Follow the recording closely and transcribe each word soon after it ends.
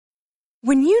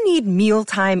When you need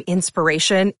mealtime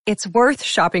inspiration, it's worth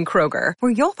shopping Kroger,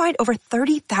 where you'll find over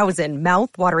 30,000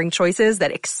 mouth-watering choices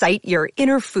that excite your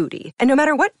inner foodie. And no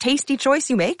matter what tasty choice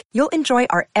you make, you'll enjoy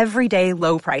our everyday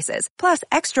low prices, plus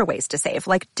extra ways to save,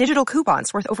 like digital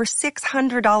coupons worth over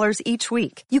 $600 each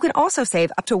week. You can also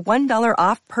save up to $1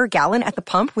 off per gallon at the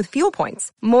pump with fuel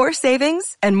points. More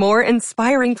savings and more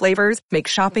inspiring flavors make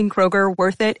shopping Kroger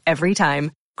worth it every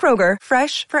time. Kroger,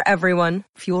 fresh for everyone.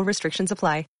 Fuel restrictions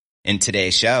apply. In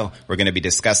today's show, we're going to be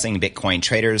discussing Bitcoin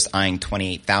traders eyeing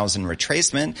 28,000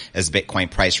 retracement as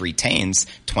Bitcoin price retains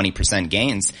 20%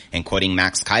 gains, and quoting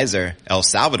Max Kaiser, El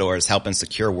Salvador is helping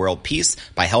secure world peace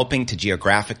by helping to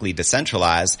geographically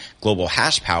decentralize global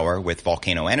hash power with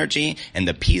volcano energy and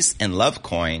the peace and love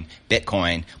coin,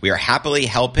 Bitcoin. We are happily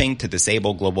helping to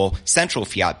disable global central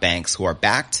fiat banks who are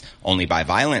backed only by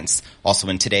violence. Also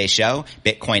in today's show,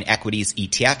 Bitcoin equities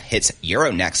ETF hits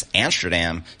Euronext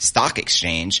Amsterdam Stock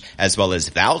Exchange, as well as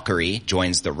Valkyrie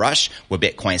joins the rush with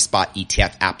Bitcoin spot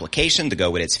ETF application to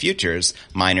go with its futures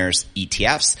miners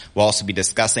ETFs. We'll also be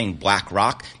discussing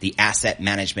BlackRock, the asset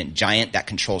management giant that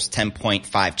controls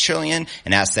 10.5 trillion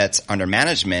in assets under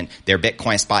management. Their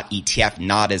Bitcoin spot ETF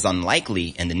not as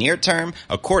unlikely in the near term,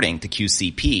 according to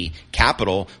QCP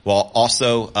Capital, while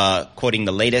also quoting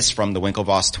the latest from the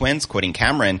Winklevoss twins, quoting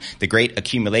Cameron, the great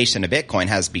accumulation of Bitcoin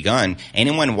has begun.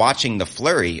 Anyone watching the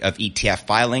flurry of ETF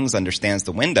filings understands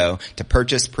the window to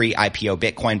purchase pre-IPO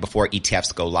Bitcoin before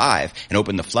ETFs go live and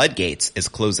open the floodgates is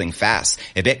closing fast.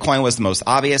 If Bitcoin was the most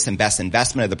obvious and best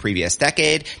investment of the previous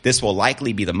decade, this will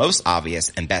likely be the most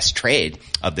obvious and best trade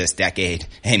of this decade.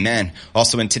 Amen.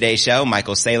 Also in today's show,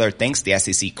 Michael Saylor thinks the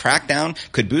SEC crackdown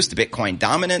could boost Bitcoin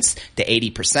dominance to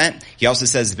 80%. He also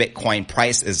says Bitcoin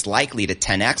price is likely to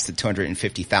 10x to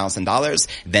 $250,000,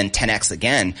 then 10x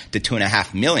again to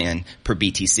 $2.5 million per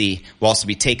BTC. We'll also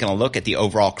be taking a look at the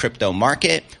overall crypto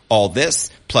market. All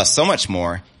this, plus so much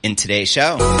more, in today's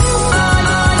show.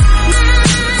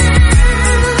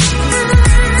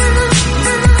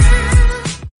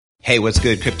 Hey, what's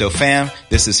good, crypto fam?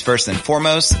 This is first and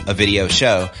foremost a video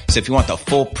show. So if you want the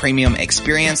full premium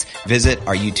experience, visit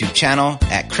our YouTube channel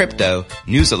at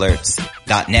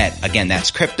cryptonewsalerts.net. Again,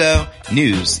 that's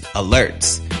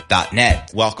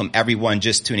cryptonewsalerts.net. Welcome everyone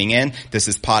just tuning in. This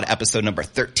is pod episode number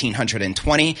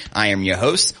 1320. I am your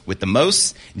host with the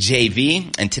most,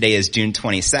 JV, and today is June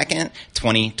 22nd,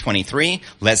 2023.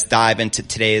 Let's dive into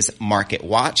today's market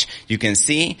watch. You can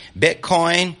see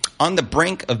Bitcoin on the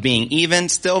brink of being even,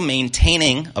 still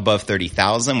maintaining above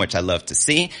 30,000, which I love to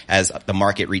see as the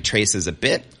market retraces a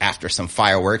bit after some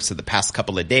fireworks of the past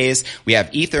couple of days. We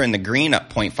have Ether in the green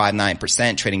up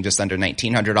 0.59%, trading just under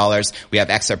 $1,900. We have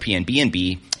XRP and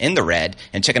BNB in the red.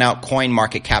 And checking out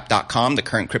coinmarketcap.com, the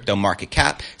current crypto market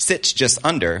cap sits just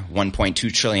under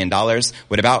 $1.2 trillion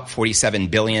with about 47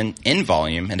 billion in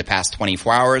volume in the past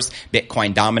 24 hours.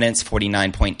 Bitcoin dominance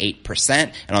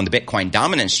 49.8%. And on the Bitcoin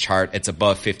dominance chart, it's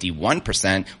above 51%,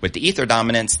 with the Ether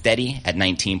dominance steady at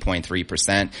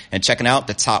 19.3%. And checking out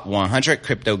the top 100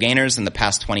 crypto gainers in the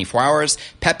past 24 hours,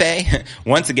 Pepe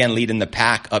once again leading the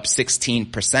pack up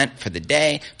 16% for the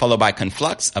day, followed by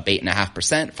Conflux up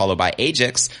 8.5%, followed by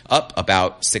Ajax up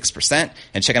about 6%.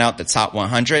 And checking out the top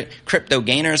 100 crypto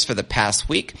gainers for the past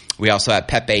week, we also have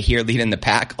Pepe here leading the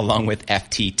pack along with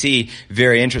FTT.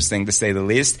 Very interesting to say the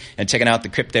least. And checking out the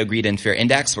crypto greed and fear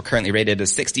index, we're currently rated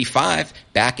as 65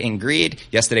 back in greed.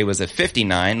 Yesterday was a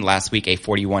 59, last week a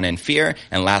 41 in fear,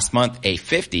 and last month a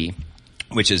 50,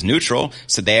 which is neutral.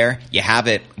 So there you have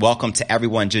it. Welcome to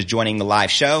everyone just joining the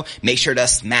live show. Make sure to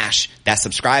smash that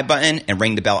subscribe button and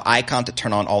ring the bell icon to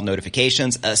turn on all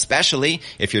notifications, especially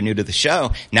if you're new to the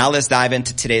show. Now let's dive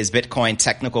into today's Bitcoin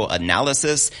technical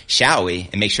analysis, shall we?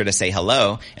 And make sure to say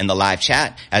hello in the live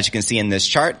chat. As you can see in this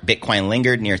chart, Bitcoin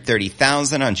lingered near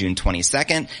 30,000 on June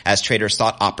 22nd as traders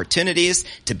sought opportunities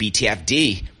to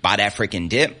BTFD. Buy that freaking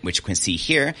dip, which you can see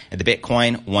here at the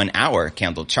Bitcoin 1 hour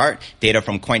candle chart. Data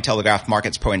from Cointelegraph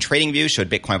Markets Pro and TradingView showed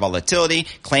Bitcoin volatility,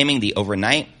 claiming the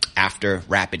overnight after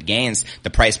rapid gains. The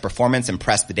price performance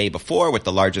impressed the day before, with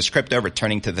the largest crypto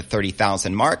returning to the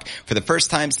 30,000 mark for the first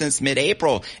time since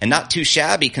mid-April. And not too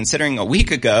shabby considering a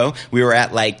week ago we were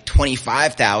at like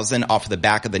 25,000 off of the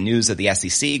back of the news of the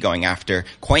SEC going after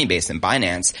Coinbase and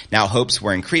Binance. Now hopes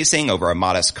were increasing over a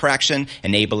modest correction,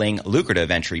 enabling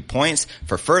lucrative entry points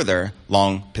for further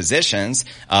long positions.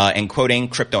 And quoting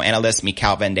crypto analyst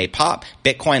Mikhail Vende Pop,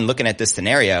 Bitcoin, looking at this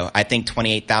scenario, I think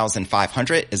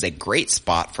 28,500 is a great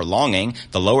spot for longing.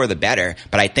 The lower the better,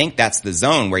 but I think that's the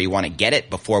zone where you want to get it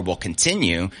before we'll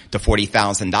continue to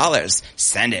 $40,000.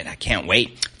 Send it. I can't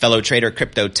wait. Fellow trader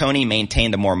Crypto Tony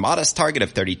maintained a more modest target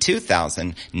of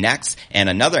 32,000 next, and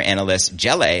another analyst,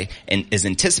 Jelle, is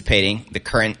anticipating the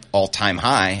current all-time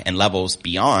high and levels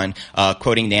beyond.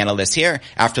 Quoting the analyst here,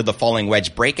 after the falling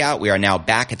wedge breakout, we are now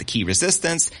back at the key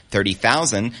resistance,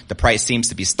 30,000. The price seems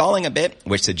to be stalling a bit,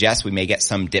 which suggests we may get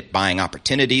some dip buying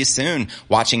opportunities soon.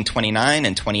 Watching 29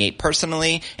 and 28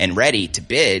 personally and ready to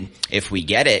bid if we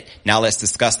get it. Now let's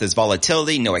discuss this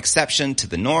volatility, no exception to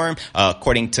the norm.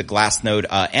 According to Glassnode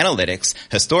Analytics,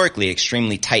 historically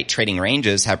extremely tight trading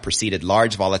ranges have preceded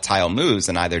large volatile moves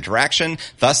in either direction.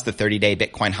 Thus, the 30-day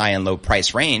Bitcoin high and low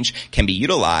price range can be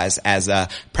utilized as a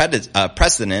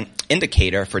precedent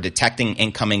indicator for detecting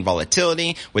incoming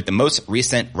volatility, with the most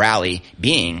recent rally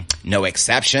being no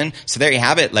exception. So there you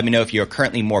have it. Let me know if you're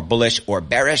currently more bullish or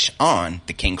bearish on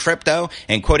the King Crypto.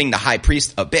 And quoting the high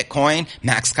priest of Bitcoin,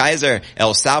 Max Kaiser,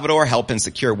 El Salvador helping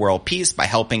secure world peace by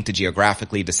helping to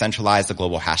geographically decentralize the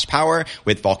global hash power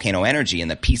with Volcano Energy and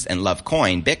the peace and love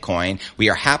coin, Bitcoin. We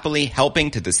are happily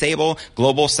helping to disable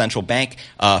global central bank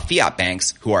fiat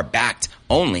banks who are backed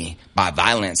only by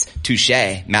violence. Touche.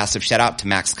 Massive shout out to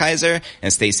Max Kaiser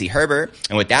and Stacy Herbert.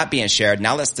 And with that being shared,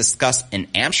 now let's discuss an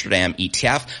Amsterdam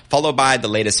ETF, followed by the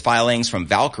latest filings from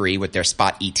Valkyrie with their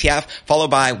spot ETF,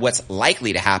 followed by what's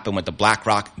likely to happen with the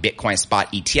BlackRock Bitcoin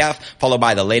spot ETF, followed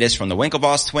by the latest from the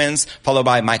Winklevoss twins, followed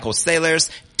by Michael Saylor's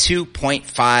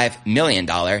 $2.5 million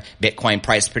Bitcoin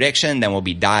price prediction. Then we'll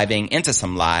be diving into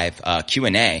some live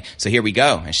Q&A. So here we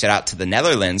go. And shout out to the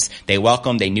Netherlands. They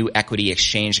welcomed a new equity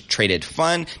exchange traded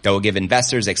fund that will give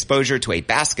investors exposure to a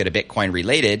basket of Bitcoin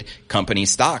related company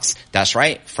stocks. That's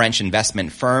right. French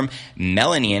investment firm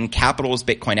Millennium Capital's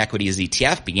Bitcoin equities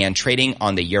ETF began trading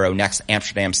on the Euronext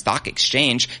Amsterdam Stock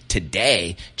Exchange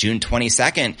today, June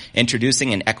 22nd,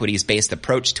 introducing an equities-based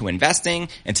approach to investing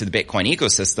into the Bitcoin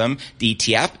ecosystem. The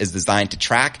ETF is designed to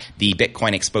track the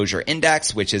Bitcoin Exposure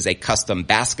Index, which is a custom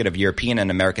basket of European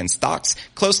and American stocks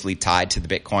closely tied to the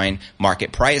Bitcoin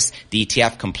market price. The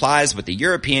ETF complies with the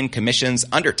European Commission's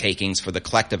undertakings for the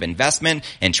collective investment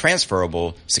and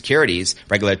transferable securities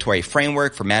regulatory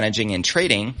framework for managing and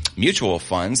trading mutual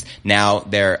funds. Now,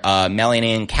 their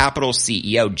Millennium Capital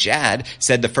CEO, Jad,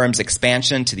 said the firm's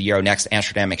expansion to the Euronext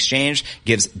Amsterdam Exchange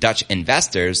gives Dutch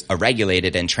investors a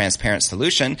regulated and transparent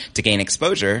solution to gain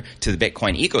exposure to the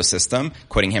Bitcoin ecosystem.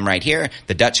 Quoting him right here,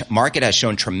 the Dutch market has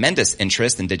shown tremendous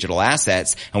interest in digital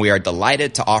assets, and we are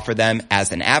delighted to offer them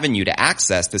as an avenue to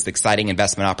access this exciting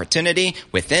investment opportunity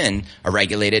within a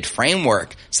regulated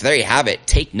framework. So there you have it.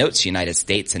 Take notes, United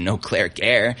States, and no Claire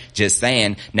Gare. Just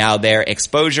saying. Now, their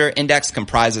exposure index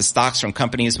comprises stocks from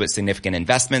companies with significant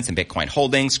investments in Bitcoin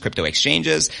holdings, crypto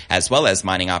exchanges, as well as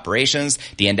mining operations.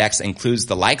 The index includes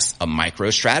the likes of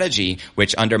MicroStrategy,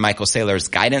 which under Michael Saylor's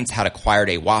guidance had acquired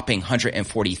a whopping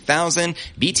 140,000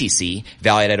 BTC,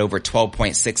 valued at over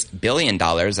 $12.6 billion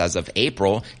as of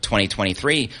April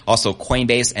 2023. Also,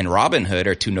 Coinbase and Robinhood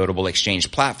are two notable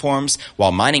exchange platforms,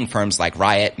 while mining firms like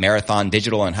Riot, Marathon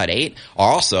Digital, and Hut 8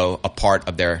 are also a part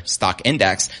of their stock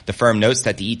index. The firm notes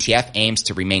that the ETF aims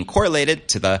to remain correlated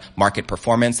to the market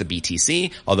performance of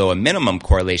BTC, although a minimum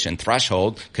correlation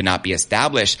threshold could not be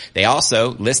established. They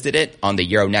also listed it on the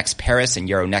Euronext Paris and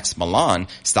Euronext Milan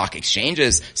stock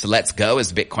exchanges. So let's go,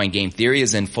 as Bitcoin game theory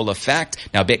is in full effect.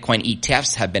 Now, Bitcoin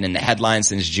ETFs have been in the headlines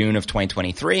since June of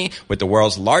 2023, with the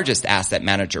world's largest asset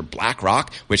manager,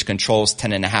 BlackRock, which controls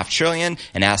 $10.5 trillion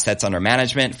in assets under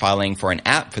management, filing for an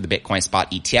app for the Bitcoin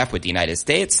spot ETF with the United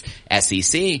States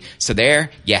SEC. So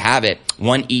there you have it.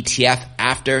 One ETF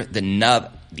after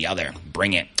the other.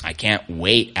 Bring it. I can't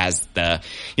wait as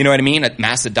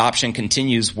mass adoption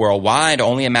continues worldwide.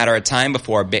 Only a matter of time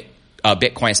before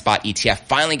Bitcoin spot ETF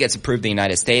finally gets approved in the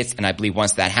United States. And I believe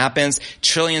once that happens,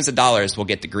 trillions of dollars will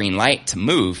get the green light to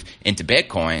move into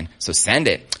Bitcoin. So send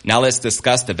it. Now let's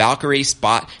discuss the Valkyrie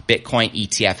spot Bitcoin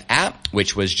ETF app,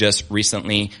 which was just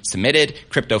recently submitted.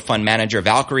 Crypto fund manager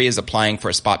Valkyrie is applying for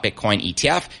a spot Bitcoin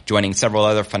ETF, joining several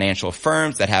other financial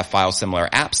firms that have filed similar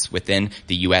apps within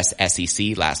the US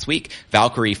SEC last week.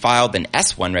 Valkyrie filed an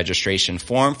S1 registration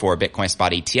form for a Bitcoin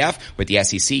spot ETF with the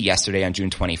SEC yesterday on June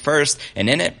 21st. And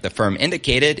in it, the firm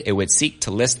indicated it would seek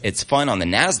to list its fund on the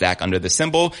NASDAQ under the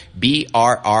symbol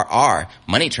BRRR.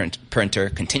 Money printer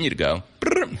continue to go.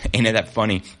 Ain't it that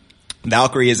funny?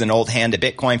 Valkyrie is an old hand to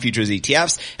Bitcoin futures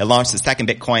ETFs. It launched the second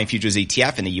Bitcoin futures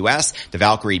ETF in the U.S., the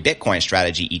Valkyrie Bitcoin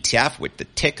Strategy ETF with the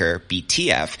ticker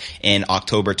BTF in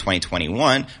October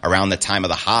 2021, around the time of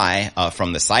the high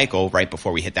from the cycle, right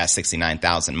before we hit that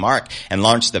 69,000 mark, and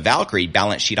launched the Valkyrie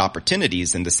Balance Sheet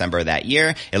Opportunities in December of that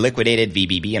year. It liquidated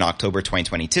VBB in October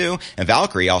 2022, and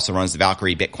Valkyrie also runs the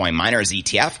Valkyrie Bitcoin Miners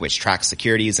ETF, which tracks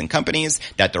securities and companies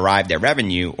that derive their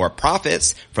revenue or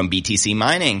profits from BTC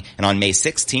mining. And on May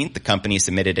 16th, the company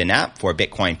submitted an app for a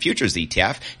Bitcoin futures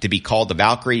ETF to be called the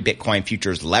Valkyrie Bitcoin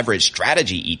Futures Leverage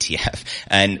Strategy ETF,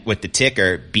 and with the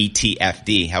ticker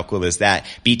BTFD. How cool is that?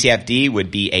 BTFD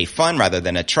would be a fund rather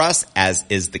than a trust, as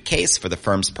is the case for the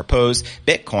firm's proposed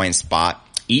Bitcoin spot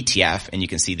ETF, and you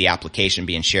can see the application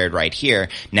being shared right here.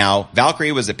 Now,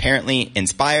 Valkyrie was apparently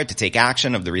inspired to take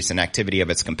action of the recent activity of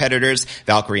its competitors.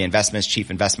 Valkyrie Investments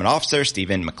Chief Investment Officer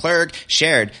Stephen McClurg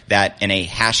shared that in a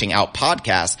Hashing Out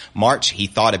podcast, March, he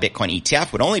thought a Bitcoin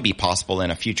ETF would only be possible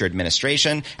in a future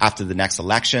administration after the next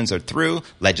elections or through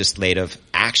legislative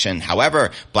action.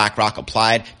 However, BlackRock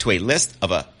applied to a list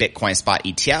of a Bitcoin spot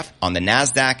ETF on the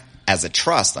NASDAQ as a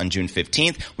trust on June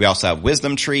 15th. We also have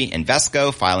WisdomTree,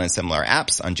 Invesco filing similar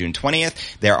apps on June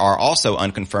 20th. There are also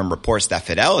unconfirmed reports that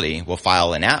Fidelity will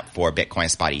file an app for Bitcoin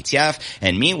spot ETF.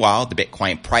 And meanwhile, the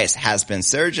Bitcoin price has been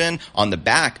surging on the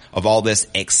back of all this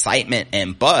excitement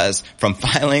and buzz from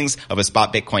filings of a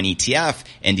spot Bitcoin ETF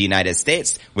in the United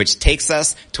States, which takes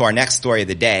us to our next story of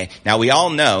the day. Now, we all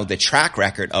know the track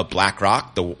record of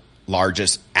BlackRock, the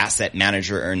largest asset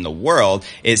manager in the world,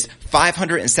 is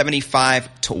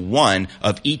 575 to 1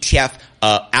 of ETF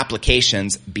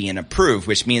applications being approved,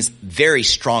 which means very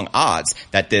strong odds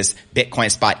that this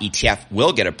Bitcoin spot ETF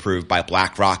will get approved by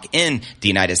BlackRock in the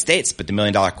United States. But the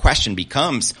million-dollar question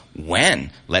becomes,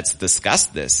 when? Let's discuss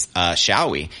this,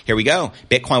 shall we? Here we go.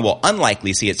 Bitcoin will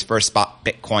unlikely see its first spot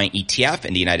Bitcoin ETF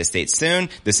in the United States soon.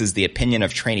 This is the opinion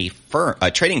of trading firm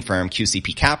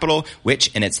QCP Capital,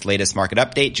 which in its latest market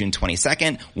update, June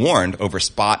 22nd, warned over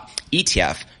spot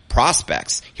ETF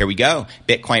prospects. Here we go.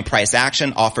 Bitcoin price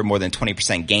action offered more than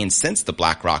 20% gains since the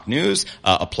BlackRock news,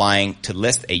 applying to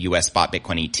list a U.S. spot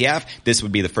Bitcoin ETF. This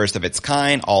would be the first of its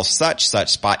kind. All such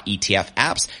spot ETF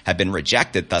apps have been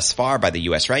rejected thus far by the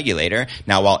U.S. regulator.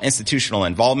 Now, while institutional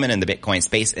involvement in the Bitcoin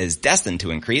space is destined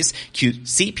to increase,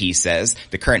 QCP says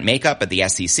the current makeup of the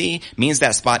SEC means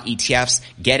that spot ETFs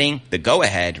getting the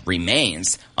go-ahead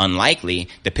remains unlikely.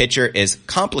 The picture is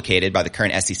complicated by the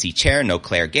current SEC chair,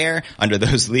 Claire Gare, under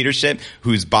those leadership,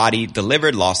 whose body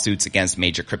delivered lawsuits against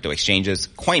major crypto exchanges,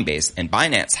 Coinbase and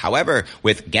Binance. However,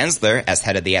 with Gensler as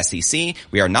head of the SEC,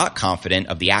 we are not confident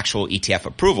of the actual ETF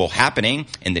approval happening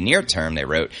in the near term, they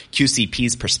wrote.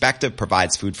 QCP's perspective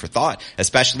provides food for thought,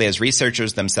 especially as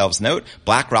researchers themselves note,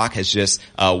 BlackRock has just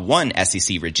one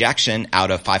SEC rejection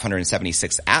out of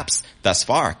 576 apps thus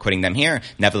far, quoting them here.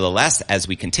 Nevertheless, as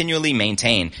we continually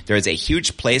maintain, there is a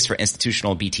huge place for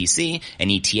institutional BTC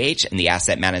and ETH in the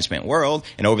asset management world,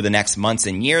 and over the next months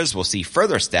and years, we'll see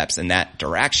further steps in that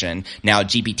direction. Now,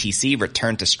 GBTC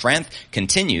return to strength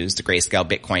continues. The Grayscale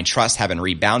Bitcoin Trust, having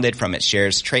rebounded from its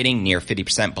shares trading near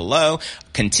 50% below,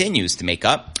 continues to make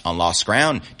up on lost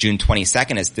ground. June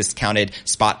 22nd, its discounted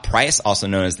spot price, also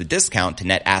known as the discount to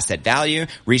net asset value,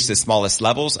 reached the smallest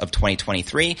levels of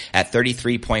 2023 at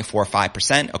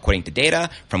 33.45%, according to data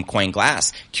from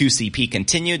CoinGlass. QCP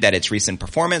continued that its recent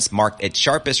performance marked its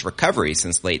sharpest recovery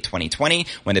since late 2020,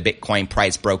 when the Bitcoin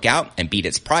price broke out and beat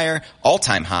its prior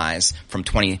all-time highs from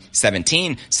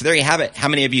 2017. So there you have it. How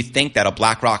many of you think that a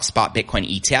BlackRock spot Bitcoin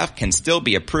ETF can still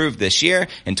be approved this year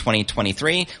in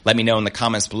 2023? Let me know in the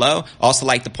comments below. Also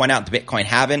like to point out the Bitcoin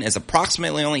halving is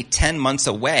approximately only 10 months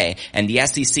away, and the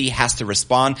SEC has to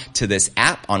respond to this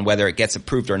app on whether it gets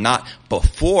approved or not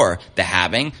before the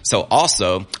halving. So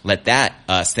also let that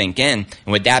sink in.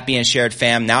 And with that being shared,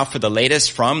 fam, now for the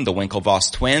latest from the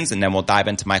Winklevoss twins, and then we'll dive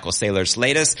into Michael Saylor's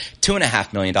latest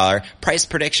 $2.5 million price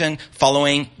prediction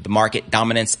following the market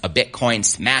dominance of Bitcoin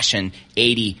smashing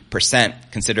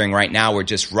 80%, considering right now we're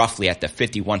just roughly at the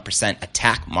 51%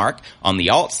 attack mark on the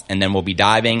alts. And then we'll be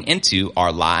diving into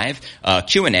our live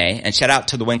Q&A. And shout out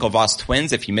to the Winklevoss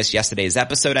twins. If you missed yesterday's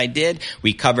episode, I did.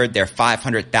 We covered their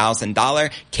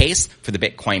 $500,000 case for the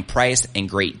Bitcoin price in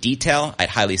great detail. I'd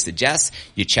highly suggest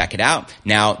you check it out.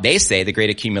 Now, they say the great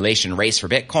accumulation race for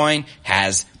Bitcoin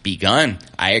has begun.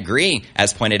 I agree.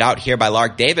 As pointed out here by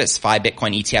Lark Davis, 5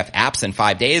 Bitcoin ETF apps in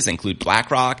 5 days include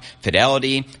BlackRock,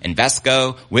 Fidelity,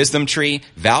 Invesco, WisdomTree,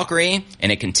 Valkyrie,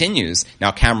 and it continues.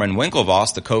 Now, Cameron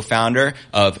Winklevoss, the co-founder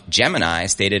of Gemini,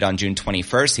 stated on June 21st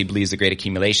 21st. He believes the great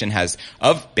accumulation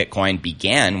of Bitcoin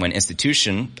began when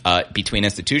between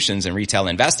institutions and retail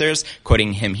investors.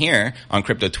 Quoting him here on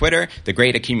crypto Twitter, the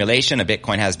great accumulation of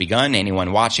Bitcoin has begun.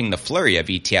 Anyone watching the flurry of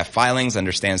ETF filings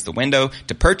understands the window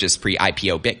to purchase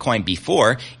pre-IPO Bitcoin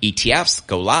before ETFs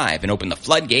go live and open the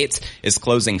floodgates is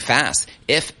closing fast.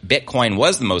 If Bitcoin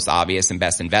was the most obvious and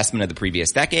best investment of the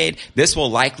previous decade, this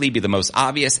will likely be the most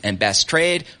obvious and best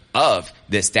trade of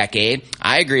this decade.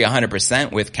 I agree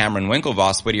 100% with Cameron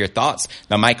Winklevoss. What are your thoughts?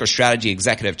 The MicroStrategy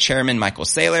Executive Chairman Michael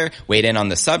Saylor weighed in on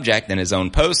the subject in his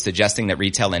own post, suggesting that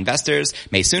retail investors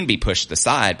may soon be pushed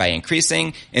aside by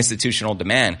increasing institutional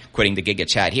demand. Quoting the Giga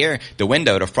Chat here, the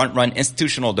window to front-run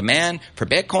institutional demand for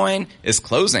Bitcoin is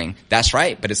closing. That's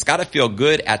right, but it's got to feel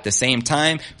good at the same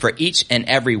time for each and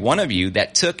every one of you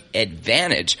that took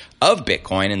advantage of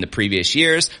Bitcoin in the previous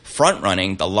years,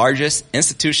 front-running the largest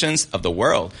institutions of the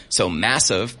world. So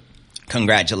massive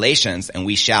congratulations, and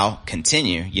we shall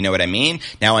continue. You know what I mean?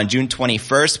 Now, on June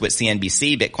 21st with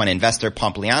CNBC, Bitcoin investor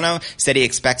Pompliano said he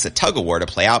expects a tug-of-war to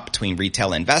play out between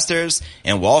retail investors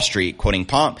and Wall Street. Quoting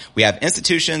Pomp, we have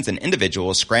institutions and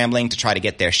individuals scrambling to try to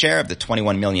get their share of the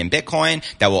 21 million Bitcoin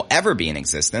that will ever be in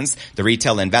existence. The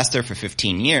retail investor for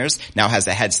 15 years now has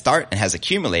a head start and has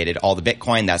accumulated all the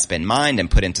Bitcoin that's been mined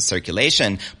and put into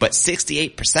circulation, but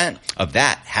 68% of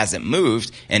that hasn't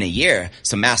moved in a year.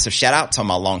 So massive shout out to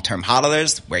my long-term hodlers.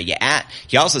 Where you at?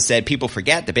 He also said people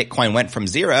forget that Bitcoin went from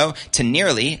zero to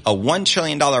nearly a $1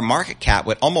 trillion market cap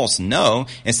with almost no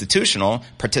institutional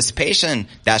participation.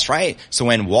 That's right. So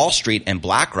when Wall Street and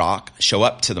BlackRock show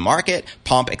up to the market,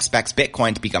 Pomp expects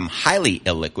Bitcoin to become highly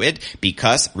illiquid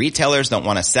because retailers don't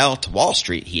want to sell to Wall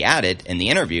Street. He added in the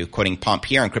interview, quoting Pomp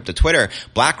here on crypto Twitter,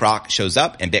 BlackRock shows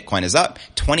up and Bitcoin is up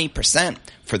 20%.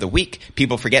 For the week,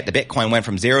 people forget that Bitcoin went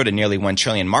from zero to nearly 1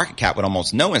 trillion market cap with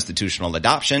almost no institutional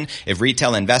adoption. If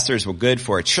retail investors were good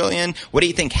for $1 trillion, what do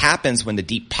you think happens when the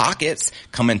deep pockets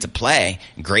come into play?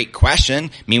 Great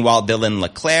question. Meanwhile, Dylan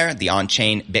LeClaire, the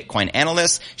on-chain Bitcoin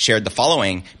analyst, shared the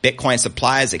following. Bitcoin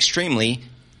supply is extremely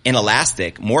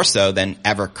inelastic, more so than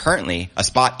ever currently. A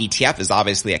spot ETF is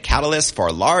obviously a catalyst for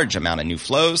a large amount of new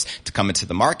flows to come into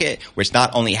the market, which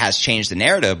not only has changed the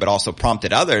narrative, but also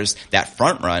prompted others that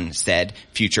front run said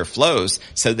future flows.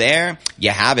 So there you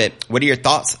have it. What are your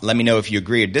thoughts? Let me know if you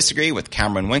agree or disagree with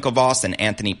Cameron Winklevoss and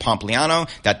Anthony Pompliano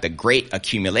that the great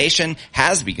accumulation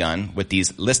has begun with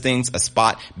these listings of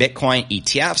spot Bitcoin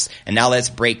ETFs. And now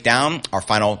let's break down our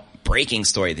final breaking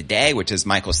story of the day, which is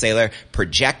Michael Saylor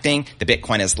projecting the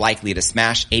Bitcoin is likely to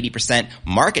smash 80%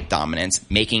 market dominance,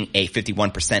 making a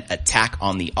 51% attack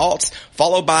on the alts,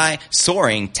 followed by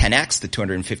soaring 10x to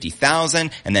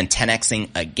 250,000 and then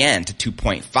 10xing again to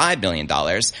 $2.5 billion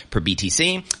per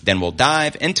BTC. Then we'll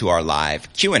dive into our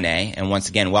live Q&A. And once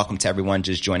again, welcome to everyone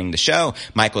just joining the show.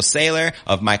 Michael Saylor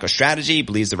of MicroStrategy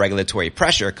believes the regulatory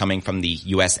pressure coming from the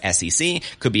US SEC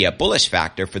could be a bullish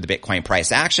factor for the Bitcoin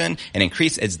price action and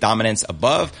increase its dominance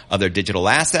above other digital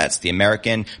assets. The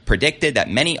American predicted that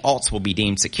many alts will be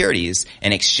deemed securities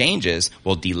and exchanges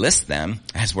will delist them,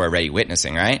 as we're already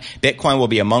witnessing, right? Bitcoin will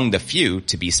be among the few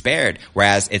to be spared,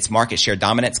 whereas its market share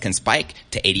dominance can spike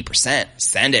to 80%.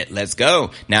 Send it. Let's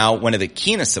go. Now, one of the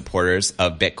keenest supporters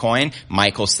of Bitcoin,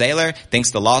 Michael Saylor,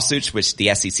 thinks the lawsuits which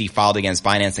the SEC filed against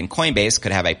Binance and Coinbase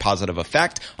could have a positive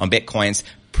effect on Bitcoin's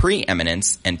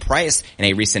preeminence and price. In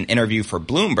a recent interview for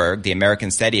Bloomberg, the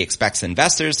American said he expects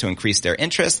investors to increase their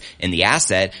interest in the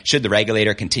asset should the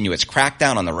regulator continue its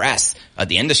crackdown on the rest of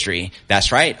the industry.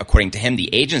 That's right. According to him,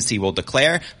 the agency will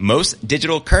declare most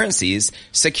digital currencies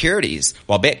securities,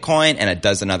 while Bitcoin and a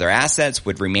dozen other assets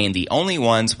would remain the only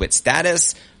ones with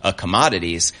status of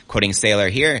commodities. Quoting Saylor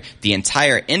here, the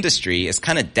entire industry is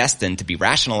kind of destined to be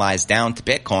rationalized down to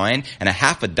Bitcoin and a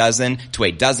half a dozen to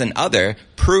a dozen other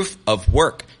proof of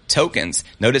work tokens.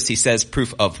 Notice he says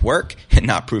proof of work and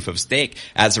not proof of stake.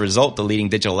 As a result, the leading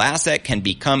digital asset can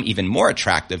become even more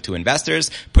attractive to investors,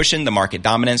 pushing the market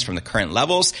dominance from the current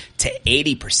levels to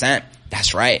 80%.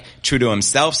 That's right. True to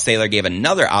himself, Saylor gave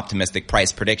another optimistic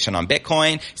price prediction on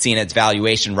Bitcoin, seeing its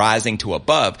valuation rising to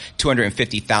above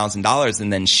 $250,000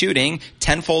 and then shooting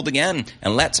tenfold again.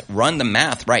 And let's run the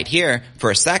math right here for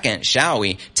a second, shall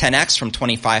we? 10x from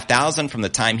 25,000 from the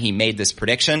time he made this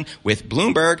prediction with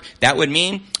Bloomberg. That would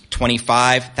mean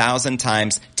 25,000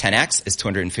 times 10x is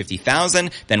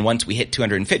 250,000. Then once we hit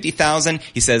 250,000,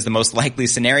 he says the most likely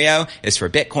scenario is for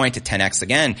Bitcoin to 10x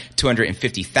again.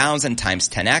 250,000 times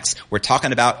 10x. We're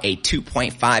talking about a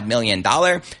 $2.5 million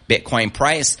Bitcoin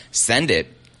price. Send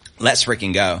it. Let's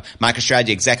freaking go. MicroStrategy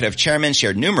Executive Chairman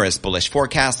shared numerous bullish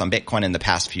forecasts on Bitcoin in the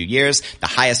past few years. The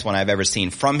highest one I've ever seen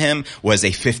from him was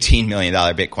a $15 million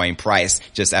Bitcoin price,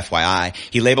 just FYI.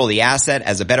 He labeled the asset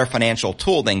as a better financial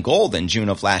tool than gold in June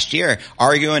of last year,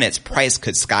 arguing its price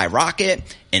could skyrocket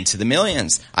into the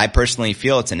millions. I personally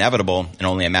feel it's inevitable and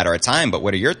only a matter of time, but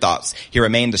what are your thoughts? He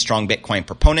remained a strong Bitcoin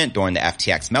proponent during the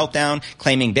FTX meltdown,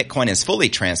 claiming Bitcoin is fully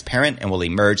transparent and will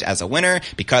emerge as a winner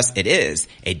because it is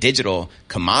a digital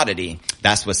commodity.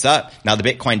 That's what's up. Now the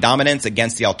Bitcoin dominance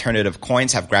against the alternative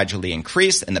coins have gradually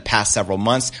increased in the past several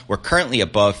months. We're currently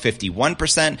above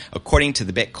 51% according to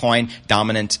the Bitcoin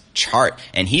dominant chart.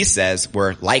 And he says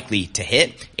we're likely to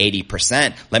hit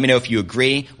 80%. Let me know if you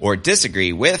agree or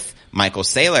disagree with Michael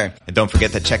Saylor. And don't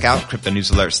forget to check out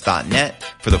cryptonewsalerts.net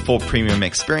for the full premium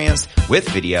experience with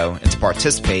video and to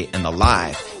participate in the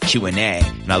live Q&A.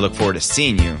 And I look forward to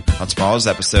seeing you on tomorrow's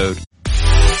episode.